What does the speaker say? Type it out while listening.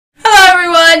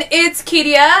it's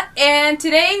Kidia, and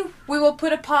today we will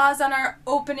put a pause on our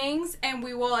openings and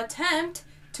we will attempt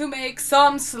to make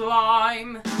some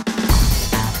slime.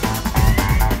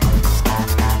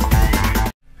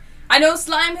 I know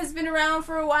slime has been around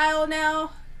for a while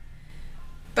now,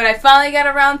 but I finally got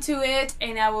around to it,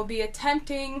 and I will be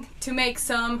attempting to make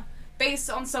some based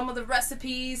on some of the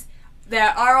recipes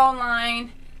that are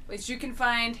online, which you can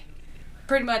find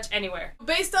pretty much anywhere.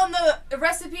 Based on the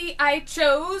recipe I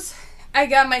chose, I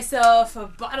got myself a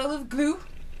bottle of glue,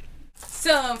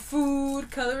 some food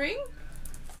coloring,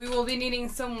 we will be needing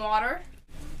some water,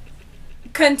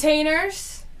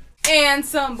 containers, and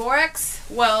some borax,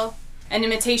 well, an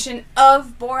imitation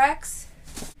of borax,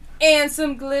 and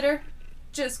some glitter,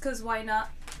 just cause why not?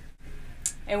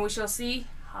 And we shall see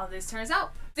how this turns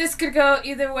out. This could go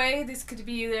either way. This could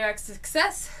be either a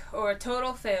success or a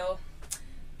total fail.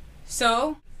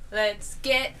 So, let's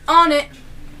get on it.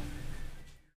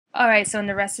 Alright, so in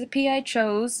the recipe I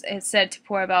chose, it said to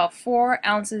pour about 4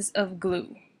 ounces of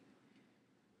glue.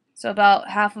 So about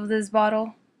half of this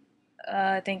bottle.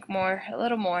 I think more, a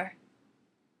little more.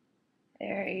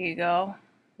 There you go.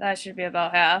 That should be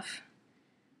about half.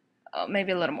 Oh,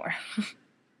 maybe a little more.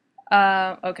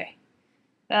 Okay.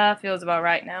 That feels about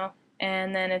right now.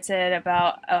 And then it said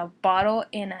about a bottle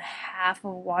and a half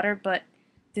of water, but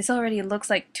this already looks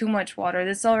like too much water.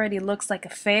 This already looks like a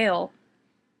fail.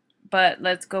 But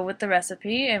let's go with the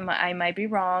recipe, and I might be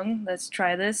wrong. Let's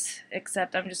try this,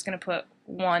 except I'm just going to put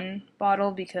 1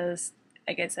 bottle because,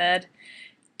 like I said,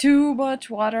 too much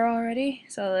water already.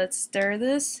 So let's stir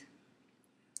this.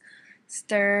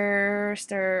 Stir,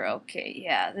 stir. Okay,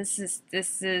 yeah, this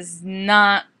is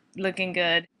not looking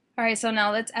good. Alright, so now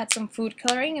let's add some food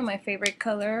coloring, and my favorite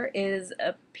color is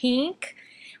a pink.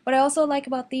 What I also like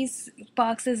about these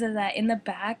boxes is that in the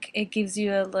back it gives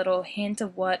you a little hint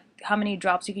of how many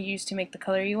drops you can use to make the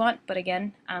color you want, but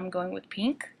again, I'm going with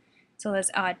pink. So let's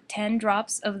add 10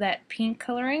 drops of that pink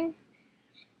coloring.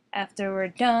 After we're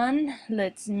done,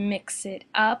 let's mix it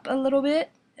up a little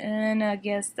bit, and I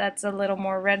guess that's a little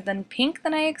more red than pink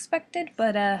than I expected,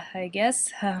 but I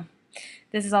guess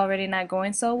this is already not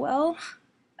going so well.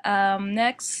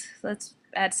 Next, let's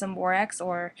add some borax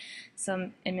or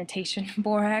some imitation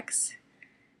borax.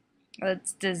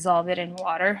 Let's dissolve it in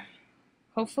water.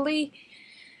 Hopefully,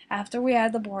 after we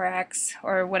add the borax,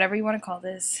 or whatever you want to call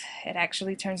this, it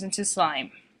actually turns into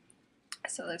slime.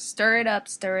 So let's stir it up,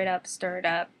 stir it up, stir it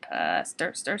up,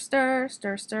 stir, stir, stir,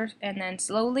 stir, stir, and then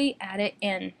slowly add it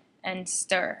in and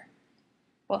stir.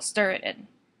 Well, stir it in.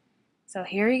 So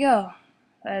here we go.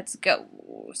 Let's go.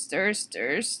 Stir,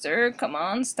 stir, stir. Come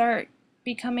on, start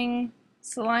becoming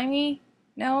slimy.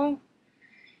 No?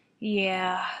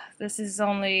 Yeah, this is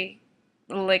only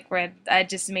liquid. I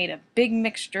just made a big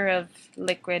mixture of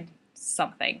liquid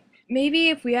something. Maybe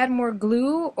if we add more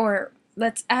glue, or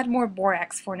let's add more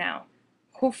borax for now.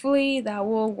 Hopefully that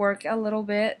will work a little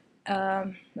bit.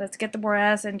 Let's get the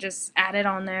borax and just add it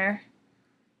on there.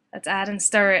 Let's add and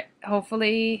stir it.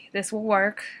 Hopefully this will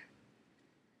work.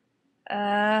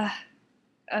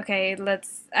 Okay,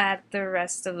 let's add the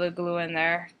rest of the glue in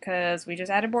there, because we just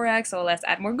added borax, so let's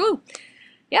add more glue.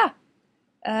 Yeah.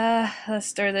 Let's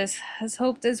stir this. Let's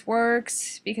hope this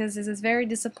works, because this is very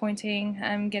disappointing.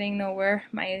 I'm getting nowhere.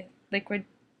 My liquid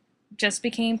just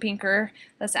became pinker.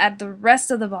 Let's add the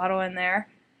rest of the bottle in there.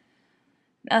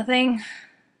 Nothing.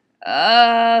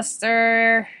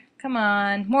 Stir. Come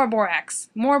on. More borax.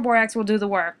 More borax will do the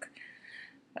work.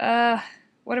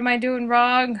 What am I doing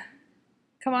wrong?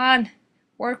 Come on.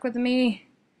 Work with me.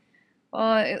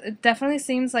 Well, it definitely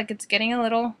seems like it's getting a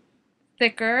little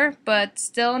thicker, but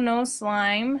still no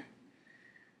slime.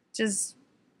 Just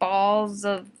balls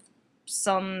of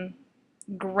some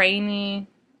grainy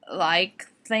like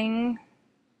thing.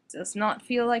 Does not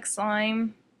feel like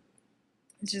slime.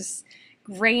 It's just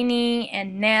grainy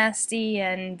and nasty,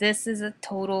 and this is a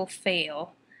total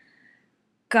fail.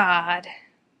 God.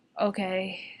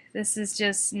 Okay. This is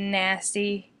just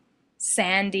nasty,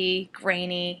 sandy,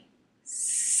 grainy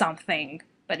something,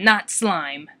 but not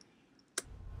slime.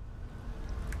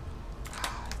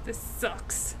 This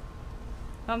sucks.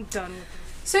 I'm done with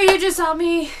it. So you just saw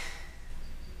me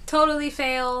totally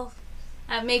fail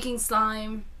at making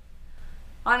slime.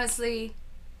 Honestly,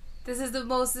 this is the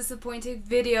most disappointing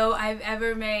video I've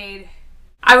ever made.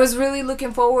 I was really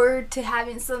looking forward to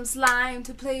having some slime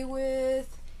to play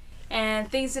with,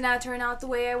 and things did not turn out the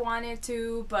way I wanted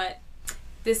to, but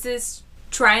this is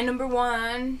try number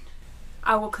 1.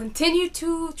 I will continue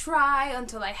to try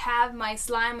until I have my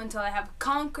slime, until I have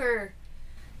conquered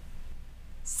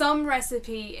some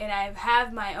recipe and I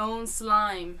have my own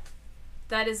slime.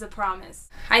 That is a promise.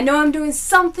 I know I'm doing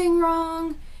something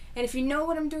wrong, And if you know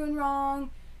what I'm doing wrong,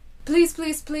 please,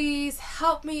 please, please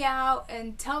help me out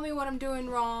and tell me what I'm doing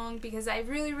wrong, because I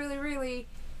really, really, really,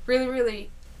 really, really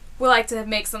would like to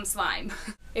make some slime.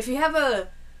 If you have a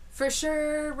for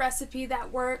sure recipe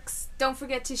that works, don't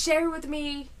forget to share it with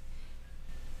me,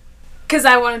 because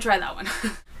I want to try that one.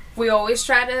 We always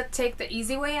try to take the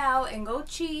easy way out and go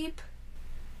cheap,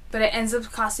 but it ends up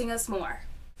costing us more.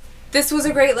 This was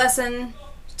a great lesson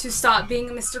to stop being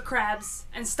a Mr. Krabs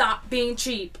and stop being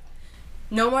cheap.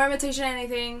 No more imitation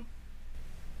anything.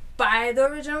 Buy the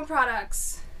original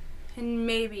products and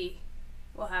maybe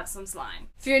we'll have some slime.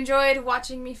 If you enjoyed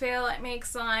watching me fail at make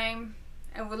slime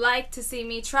and would like to see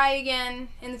me try again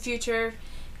in the future,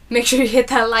 make sure you hit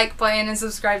that like button and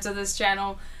subscribe to this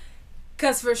channel,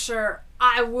 because for sure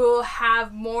I will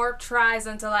have more tries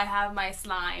until I have my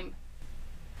slime.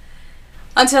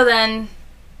 Until then,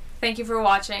 thank you for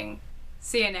watching.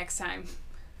 See you next time.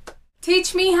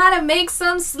 Teach me how to make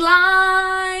some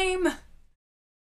slime!